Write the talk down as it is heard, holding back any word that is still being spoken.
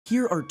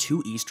Here are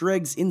 2 Easter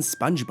eggs in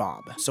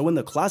SpongeBob. So in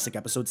the classic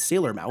episode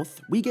Sailor Mouth,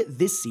 we get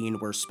this scene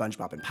where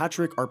SpongeBob and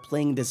Patrick are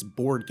playing this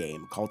board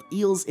game called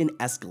Eels in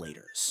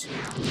Escalators.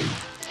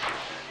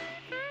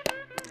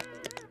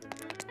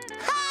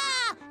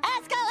 Ha!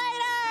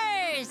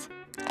 Escalators!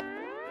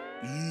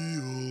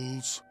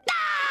 Eels.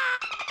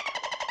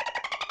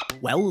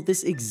 Well,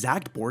 this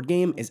exact board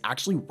game is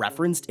actually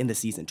referenced in the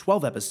season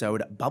 12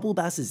 episode Bubble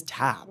Bass's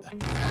Tab.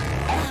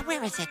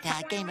 Where is it?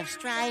 Game of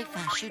Strife,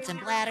 Shoots and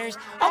Bladders.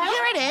 Oh,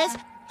 here it is!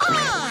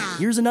 Ah!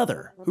 Here's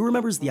another. Who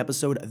remembers the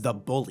episode The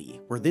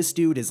Bully, where this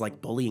dude is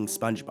like bullying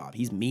SpongeBob?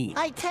 He's mean.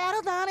 I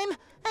tattled on him,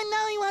 and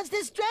now he wants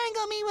to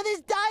strangle me with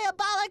his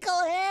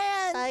diabolical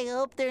hands. I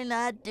hope they're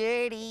not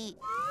dirty.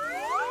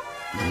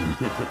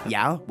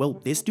 Yeah, well,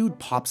 this dude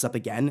pops up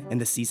again in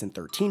the season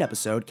 13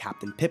 episode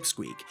Captain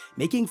Pipsqueak,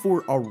 making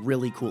for a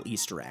really cool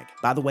Easter egg.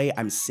 By the way,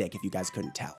 I'm sick if you guys couldn't tell.